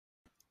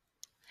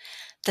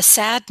The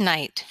Sad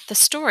Night, The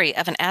Story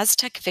of an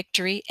Aztec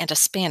Victory and a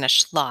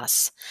Spanish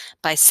Loss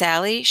by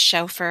Sally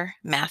Schauffer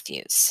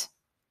Matthews.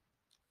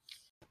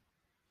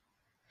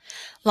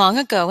 Long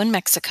ago in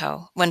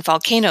Mexico, when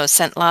volcanoes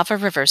sent lava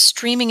rivers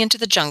streaming into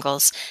the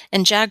jungles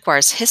and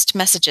jaguars hissed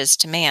messages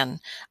to man,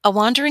 a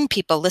wandering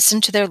people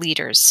listened to their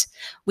leaders.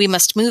 "We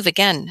must move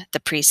again," the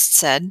priest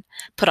said.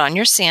 "Put on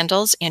your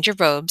sandals and your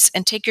robes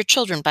and take your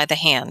children by the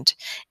hand,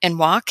 and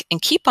walk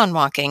and keep on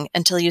walking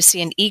until you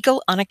see an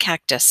eagle on a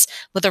cactus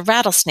with a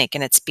rattlesnake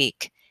in its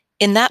beak.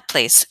 In that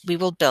place we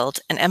will build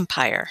an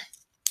empire."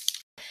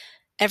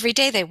 Every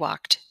day they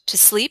walked. To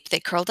sleep, they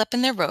curled up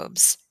in their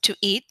robes. To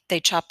eat, they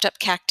chopped up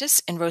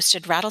cactus and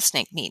roasted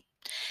rattlesnake meat.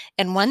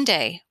 And one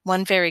day,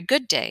 one very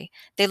good day,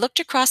 they looked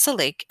across a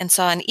lake and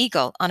saw an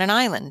eagle on an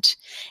island.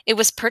 It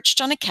was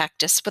perched on a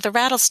cactus with a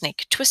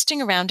rattlesnake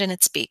twisting around in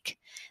its beak.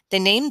 They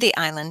named the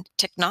island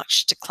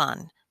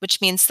Tenochtitlan,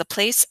 which means the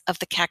place of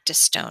the cactus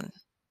stone.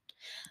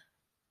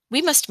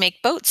 "We must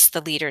make boats,"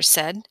 the leader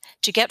said,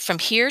 "to get from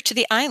here to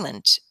the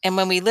island, and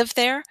when we live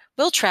there,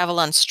 we'll travel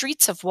on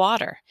streets of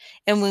water,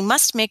 and we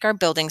must make our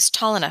buildings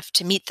tall enough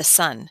to meet the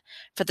sun,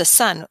 for the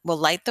sun will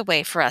light the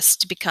way for us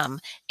to become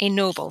a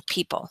noble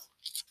people."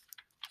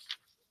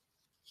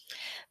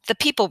 The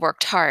people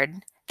worked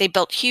hard. They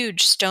built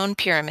huge stone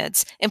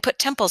pyramids and put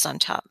temples on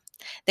top.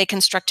 They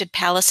constructed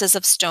palaces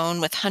of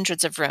stone with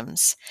hundreds of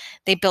rooms.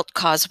 They built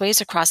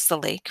causeways across the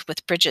lake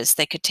with bridges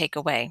they could take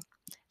away.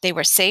 They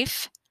were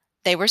safe.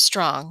 They were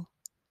strong.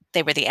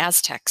 They were the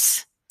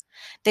Aztecs.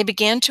 They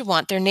began to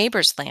want their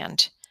neighbors'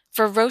 land.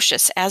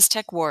 Ferocious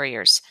Aztec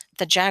warriors,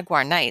 the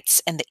Jaguar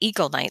Knights and the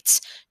Eagle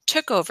Knights,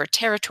 took over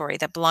territory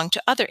that belonged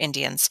to other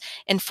Indians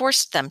and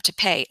forced them to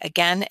pay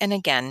again and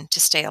again to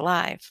stay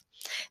alive.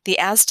 The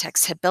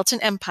Aztecs had built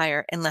an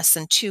empire in less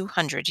than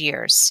 200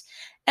 years.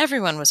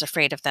 Everyone was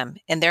afraid of them,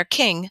 and their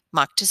king,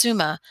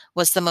 Moctezuma,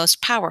 was the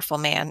most powerful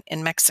man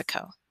in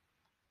Mexico.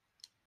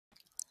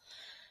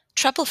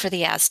 Trouble for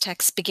the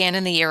Aztecs began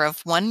in the year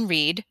of 1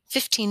 Reed,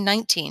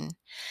 1519.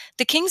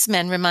 The king's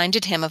men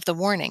reminded him of the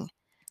warning.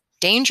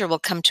 "Danger will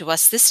come to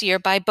us this year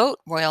by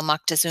boat, Royal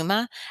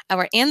Moctezuma.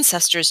 Our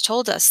ancestors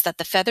told us that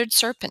the feathered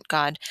serpent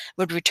god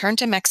would return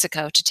to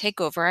Mexico to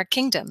take over our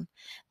kingdom.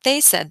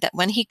 They said that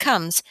when he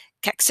comes,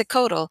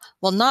 Quetzalcoatl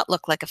will not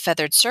look like a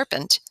feathered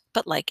serpent,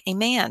 but like a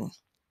man.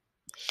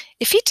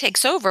 If he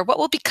takes over, what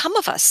will become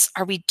of us?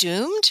 Are we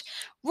doomed?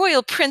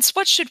 Royal Prince,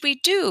 what should we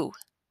do?"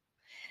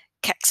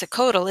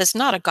 "Quetzalcoatl is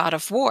not a god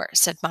of war,"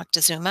 said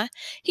Moctezuma.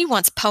 "He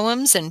wants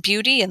poems and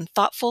beauty and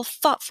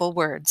thoughtful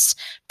words.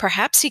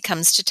 Perhaps he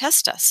comes to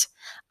test us.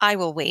 I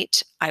will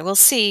wait, I will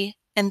see,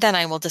 and then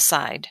I will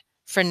decide.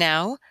 For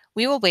now,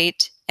 we will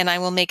wait, and I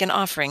will make an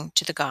offering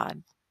to the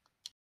god."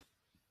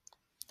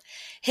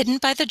 Hidden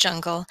by the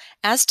jungle,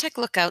 Aztec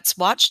lookouts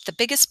watched the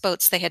biggest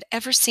boats they had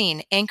ever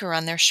seen anchor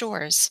on their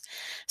shores.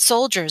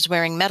 Soldiers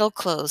wearing metal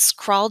clothes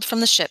crawled from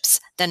the ships,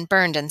 then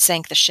burned and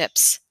sank the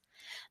ships.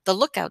 The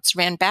lookouts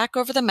ran back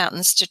over the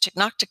mountains to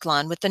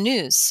Tenochtitlan with the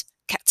news.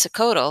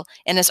 Quetzalcoatl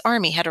and his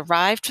army had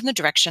arrived from the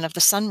direction of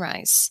the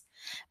sunrise.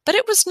 But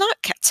it was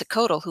not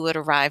Quetzalcoatl who had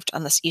arrived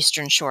on the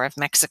eastern shore of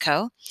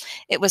Mexico.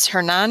 It was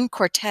Hernan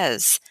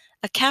Cortez,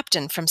 a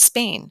captain from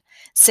Spain,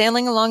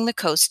 sailing along the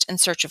coast in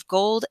search of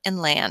gold and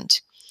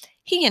land.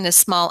 He and his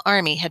small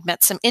army had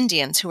met some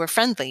Indians who were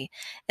friendly,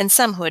 and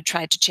some who had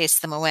tried to chase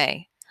them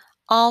away.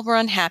 All were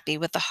unhappy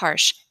with the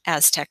harsh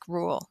Aztec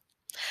rule.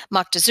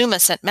 Moctezuma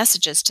sent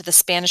messages to the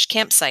Spanish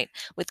campsite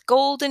with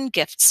gold and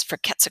gifts for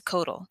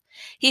Quetzalcoatl.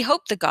 He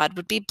hoped the god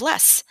would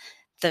bless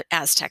the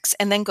Aztecs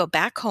and then go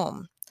back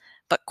home.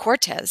 But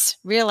Cortez,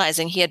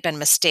 realizing he had been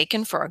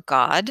mistaken for a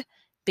god,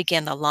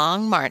 began the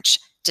long march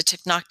to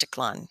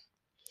Tenochtitlan.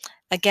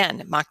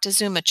 Again,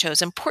 Moctezuma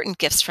chose important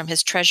gifts from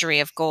his treasury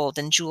of gold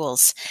and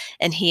jewels,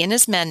 and he and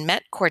his men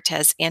met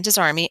Cortez and his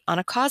army on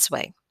a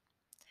causeway.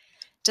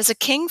 Does a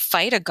king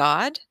fight a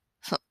god?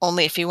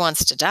 Only if he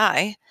wants to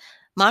die.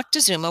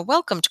 Moctezuma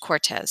welcomed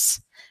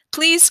Cortez.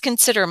 "Please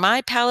consider my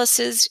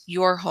palaces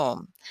your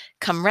home.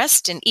 Come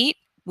rest and eat.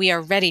 We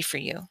are ready for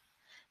you."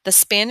 The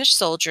Spanish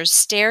soldiers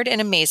stared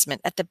in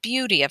amazement at the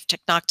beauty of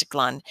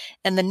Tenochtitlan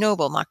and the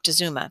noble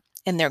Moctezuma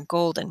and their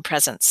golden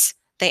presents.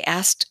 They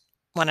asked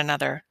one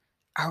another,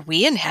 "Are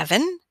we in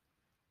heaven?"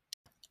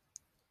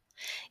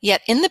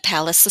 Yet in the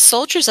palace, the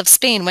soldiers of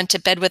Spain went to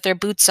bed with their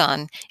boots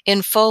on,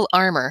 in full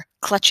armor,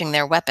 clutching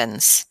their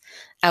weapons.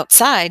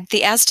 Outside,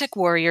 the Aztec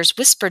warriors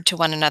whispered to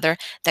one another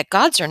that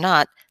gods or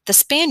not, the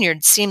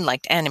Spaniards seemed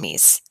like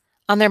enemies.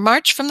 On their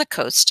march from the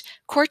coast,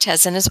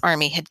 Cortez and his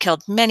army had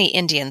killed many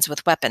Indians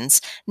with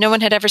weapons no one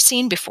had ever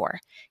seen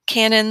before: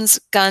 cannons,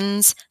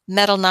 guns,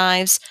 metal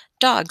knives,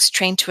 dogs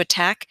trained to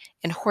attack,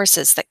 and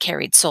horses that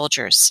carried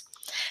soldiers.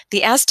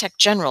 The Aztec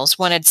generals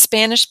wanted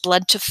Spanish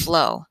blood to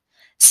flow.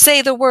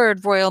 "Say the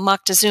word, Royal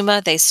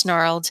Moctezuma," they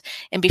snarled,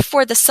 "and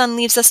before the sun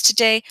leaves us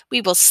today,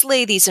 we will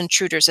slay these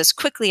intruders as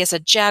quickly as a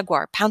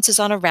jaguar pounces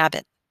on a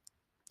rabbit."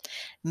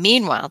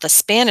 Meanwhile, the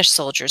Spanish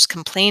soldiers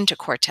complained to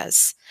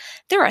Cortez.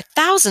 "There are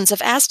thousands of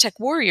Aztec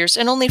warriors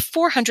and only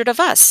 400 of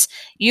us.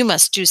 You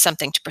must do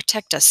something to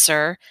protect us,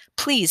 sir.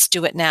 Please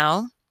do it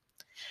now."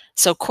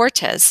 So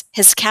Cortes,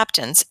 his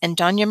captains, and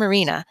Doña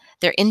Marina,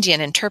 their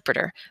Indian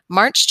interpreter,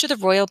 marched to the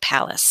royal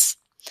palace.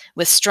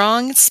 With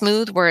strong,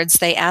 smooth words,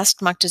 they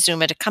asked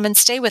Moctezuma to come and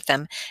stay with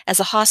them as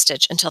a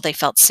hostage until they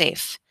felt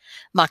safe.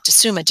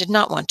 Moctezuma did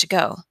not want to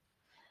go.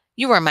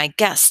 "You are my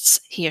guests,"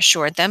 he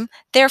assured them,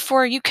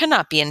 "therefore you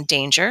cannot be in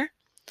danger."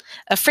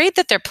 Afraid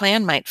that their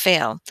plan might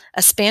fail,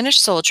 a Spanish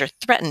soldier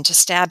threatened to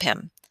stab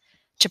him.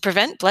 To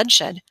prevent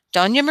bloodshed,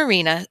 Doña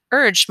Marina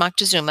urged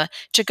Moctezuma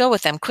to go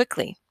with them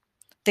quickly.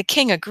 The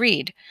king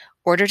agreed,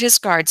 ordered his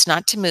guards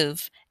not to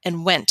move,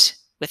 and went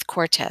with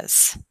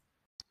Cortes.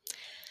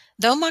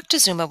 Though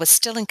Moctezuma was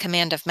still in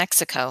command of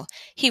Mexico,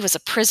 he was a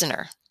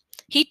prisoner.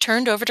 He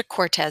turned over to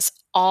Cortes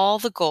all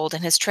the gold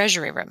in his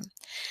treasury room.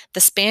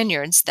 The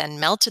Spaniards then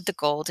melted the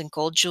gold and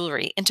gold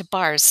jewelry into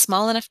bars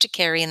small enough to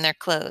carry in their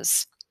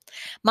clothes.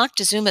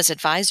 Moctezuma's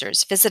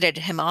advisors visited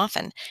him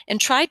often and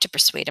tried to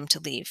persuade him to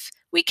leave.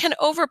 "We can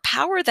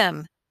overpower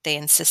them," they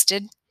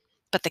insisted.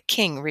 But the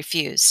king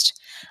refused.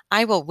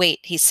 "I will wait,"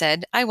 he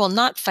said. "I will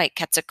not fight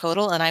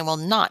Quetzalcoatl, and I will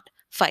not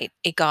fight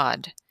a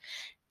god."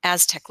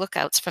 Aztec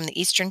lookouts from the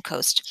eastern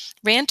coast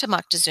ran to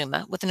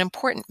Moctezuma with an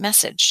important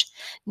message.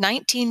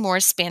 19 more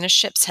Spanish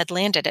ships had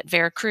landed at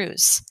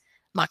Veracruz.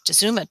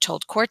 Moctezuma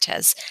told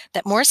Cortes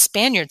that more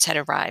Spaniards had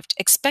arrived,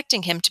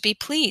 expecting him to be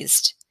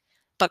pleased.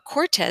 But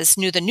Cortes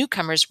knew the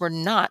newcomers were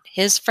not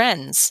his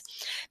friends.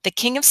 The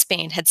King of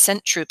Spain had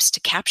sent troops to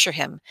capture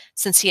him,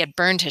 since he had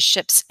burned his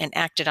ships and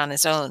acted on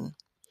his own.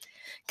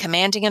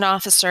 Commanding an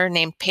officer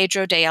named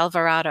Pedro de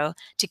Alvarado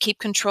to keep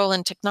control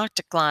in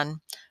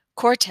Tenochtitlan,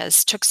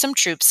 Cortes took some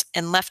troops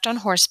and left on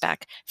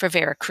horseback for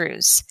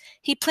Veracruz.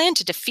 He planned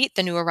to defeat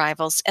the new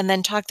arrivals and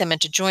then talk them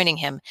into joining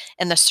him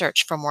in the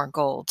search for more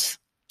gold.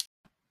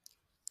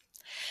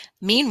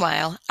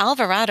 Meanwhile,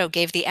 Alvarado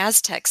gave the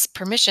Aztecs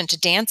permission to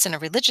dance in a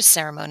religious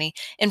ceremony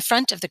in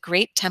front of the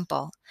great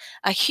temple.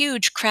 A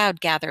huge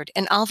crowd gathered,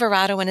 and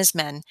Alvarado and his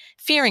men,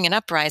 fearing an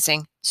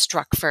uprising,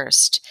 struck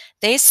first.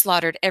 They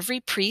slaughtered every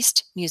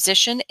priest,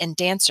 musician, and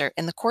dancer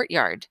in the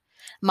courtyard.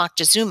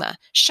 Moctezuma,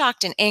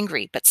 shocked and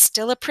angry, but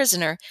still a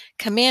prisoner,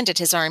 commanded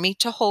his army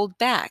to hold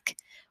back.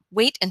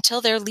 "Wait until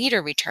their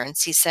leader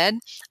returns," he said.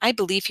 "I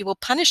believe he will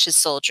punish his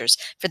soldiers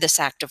for this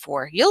act of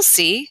war. You'll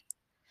see."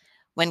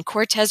 When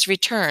Cortes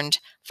returned,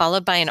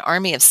 followed by an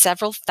army of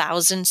several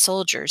thousand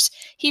soldiers,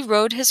 he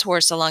rode his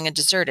horse along a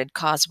deserted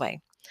causeway.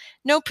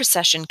 No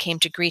procession came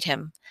to greet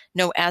him,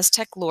 no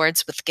Aztec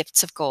lords with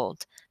gifts of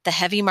gold. The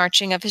heavy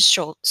marching of his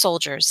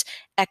soldiers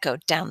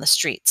echoed down the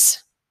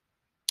streets.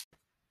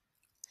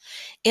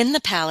 In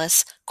the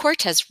palace,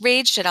 Cortes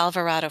raged at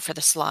Alvarado for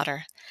the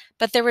slaughter.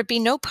 But there would be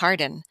no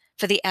pardon,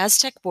 for the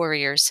Aztec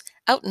warriors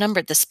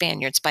outnumbered the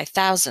Spaniards by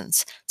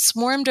thousands,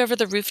 swarmed over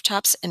the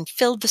rooftops and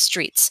filled the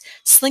streets,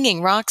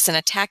 slinging rocks and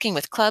attacking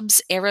with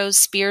clubs, arrows,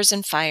 spears,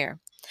 and fire.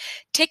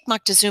 "Take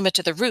Moctezuma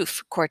to the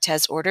roof,"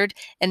 Cortes ordered,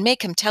 "and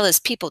make him tell his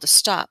people to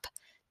stop.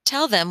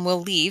 Tell them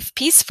we'll leave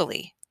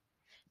peacefully."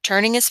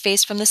 Turning his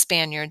face from the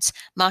Spaniards,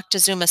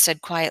 Moctezuma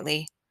said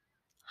quietly,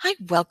 "I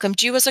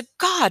welcomed you as a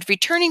god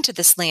returning to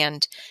this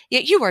land,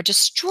 yet you are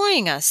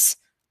destroying us.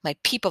 My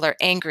people are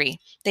angry.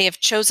 They have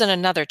chosen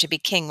another to be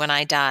king when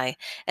I die,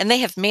 and they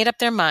have made up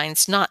their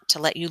minds not to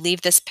let you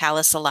leave this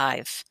palace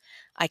alive.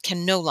 I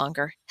can no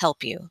longer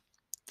help you."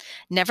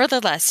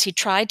 Nevertheless, he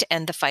tried to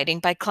end the fighting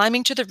by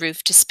climbing to the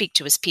roof to speak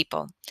to his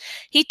people.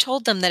 He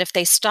told them that if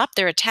they stopped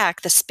their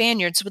attack, the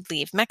Spaniards would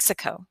leave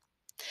Mexico.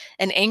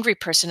 An angry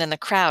person in the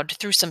crowd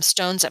threw some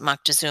stones at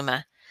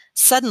Moctezuma.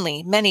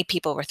 Suddenly, many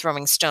people were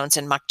throwing stones,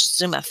 and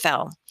Moctezuma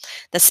fell.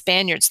 The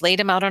Spaniards laid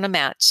him out on a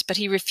mat, but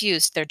he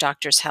refused their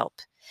doctor's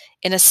help.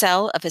 In a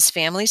cell of his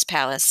family's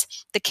palace,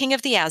 the king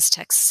of the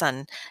Aztecs'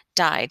 son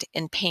died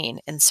in pain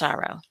and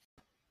sorrow.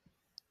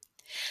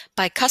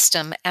 By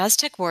custom,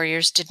 Aztec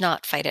warriors did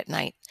not fight at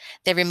night.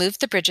 They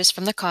removed the bridges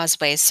from the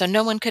causeways so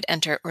no one could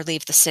enter or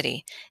leave the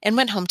city, and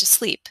went home to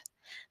sleep.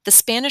 The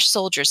Spanish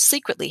soldiers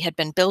secretly had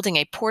been building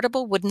a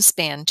portable wooden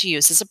span to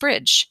use as a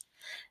bridge.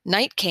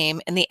 Night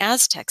came, and the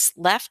Aztecs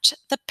left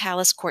the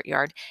palace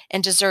courtyard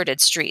and deserted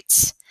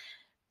streets.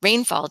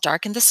 Rainfall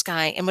darkened the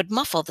sky and would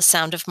muffle the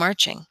sound of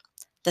marching.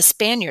 The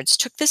Spaniards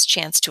took this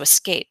chance to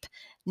escape,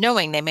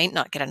 knowing they might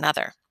not get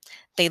another.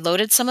 They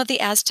loaded some of the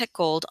Aztec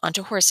gold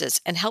onto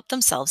horses and helped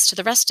themselves to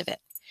the rest of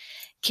it.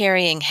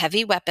 Carrying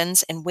heavy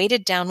weapons and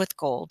weighted down with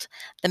gold,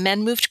 the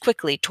men moved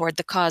quickly toward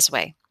the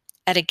causeway.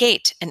 At a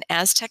gate, an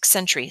Aztec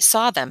sentry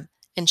saw them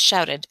and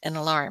shouted in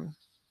alarm.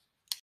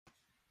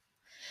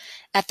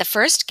 At the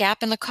first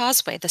gap in the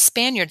causeway, the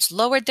Spaniards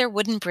lowered their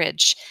wooden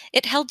bridge.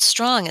 It held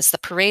strong as the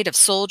parade of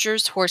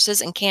soldiers,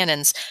 horses, and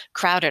cannons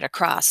crowded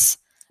across.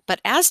 But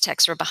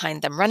Aztecs were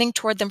behind them, running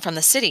toward them from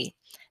the city.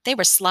 They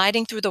were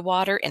sliding through the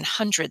water in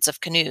hundreds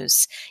of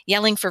canoes.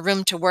 Yelling for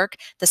room to work,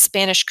 the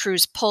Spanish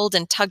crews pulled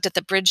and tugged at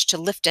the bridge to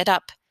lift it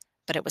up,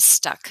 but it was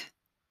stuck.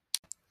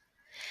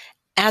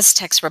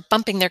 Aztecs were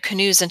bumping their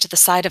canoes into the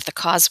side of the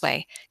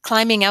causeway,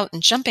 climbing out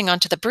and jumping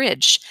onto the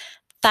bridge.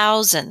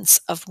 Thousands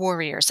of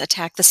warriors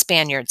attacked the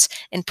Spaniards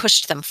and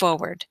pushed them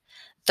forward.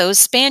 Those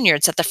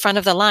Spaniards at the front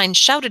of the line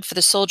shouted for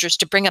the soldiers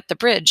to bring up the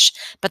bridge,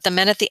 but the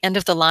men at the end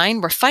of the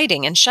line were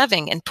fighting and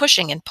shoving and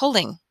pushing and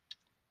pulling.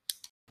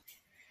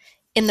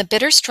 In the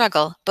bitter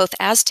struggle, both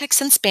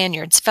Aztecs and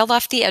Spaniards fell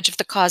off the edge of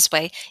the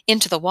causeway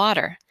into the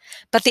water,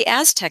 but the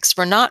Aztecs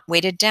were not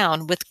weighted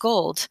down with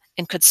gold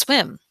and could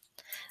swim.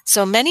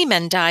 So many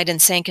men died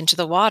and sank into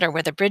the water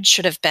where the bridge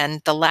should have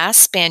been. The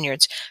last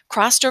Spaniards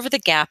crossed over the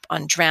gap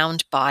on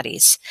drowned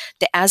bodies.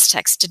 The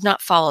Aztecs did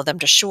not follow them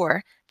to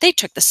shore. They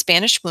took the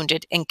Spanish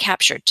wounded and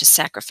captured to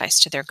sacrifice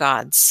to their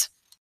gods.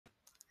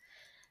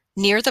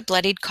 Near the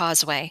bloodied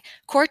causeway,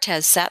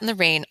 Cortez sat in the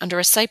rain under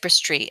a cypress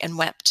tree and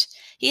wept.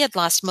 He had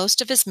lost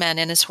most of his men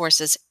and his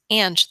horses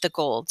and the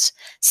golds.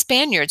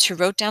 Spaniards who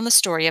wrote down the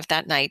story of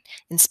that night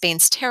in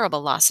Spain's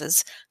terrible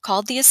losses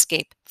called the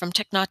escape from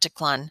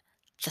Tenochtitlan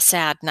the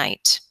sad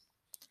night.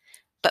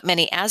 But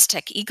many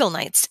Aztec eagle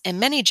knights and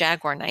many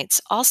jaguar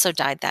knights also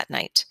died that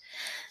night.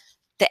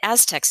 The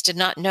Aztecs did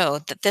not know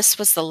that this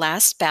was the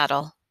last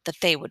battle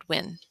that they would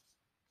win.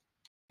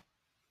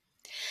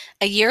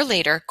 A year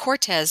later,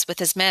 Cortez with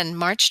his men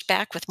marched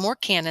back with more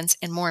cannons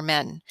and more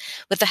men.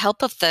 With the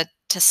help of the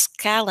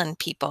Tlaxcalan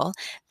people,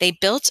 they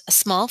built a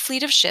small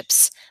fleet of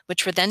ships,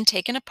 which were then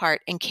taken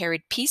apart and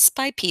carried piece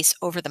by piece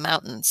over the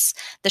mountains.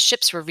 The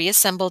ships were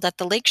reassembled at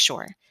the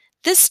lakeshore.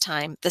 This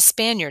time, the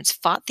Spaniards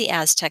fought the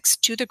Aztecs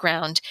to the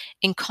ground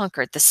and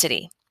conquered the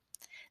city.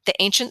 The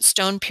ancient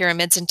stone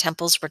pyramids and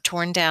temples were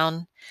torn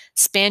down.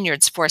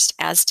 Spaniards forced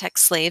Aztec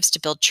slaves to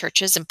build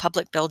churches and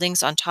public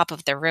buildings on top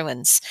of their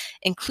ruins,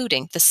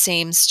 including the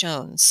same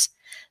stones.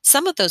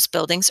 Some of those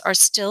buildings are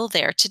still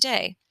there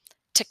today.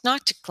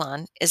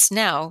 Tenochtitlan is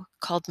now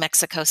called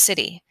Mexico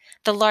City,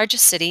 the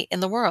largest city in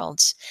the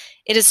world.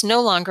 It is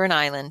no longer an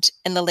island,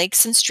 and the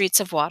lakes and streets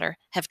of water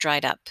have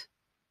dried up.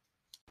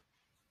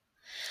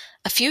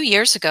 A few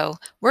years ago,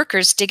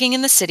 workers digging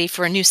in the city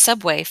for a new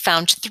subway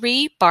found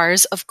 3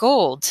 bars of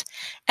gold.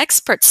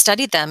 Experts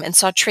studied them and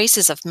saw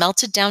traces of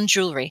melted down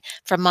jewelry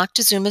from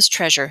Moctezuma's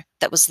treasure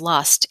that was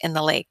lost in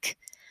the lake.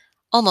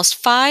 Almost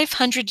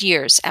 500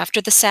 years after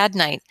the sad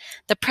night,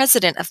 the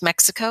president of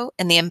Mexico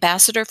and the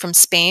ambassador from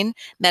Spain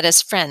met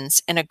as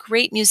friends in a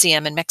great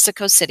museum in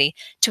Mexico City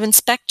to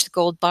inspect the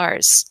gold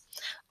bars.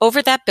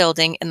 Over that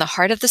building in the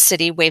heart of the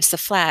city waves the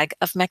flag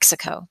of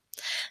Mexico.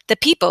 The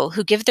people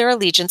who give their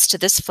allegiance to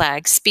this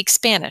flag speak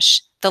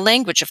Spanish, the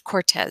language of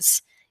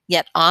Cortez.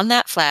 Yet on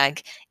that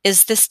flag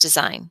is this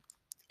design: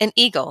 an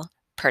eagle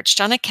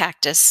perched on a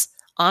cactus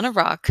on a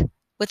rock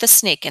with a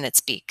snake in its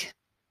beak.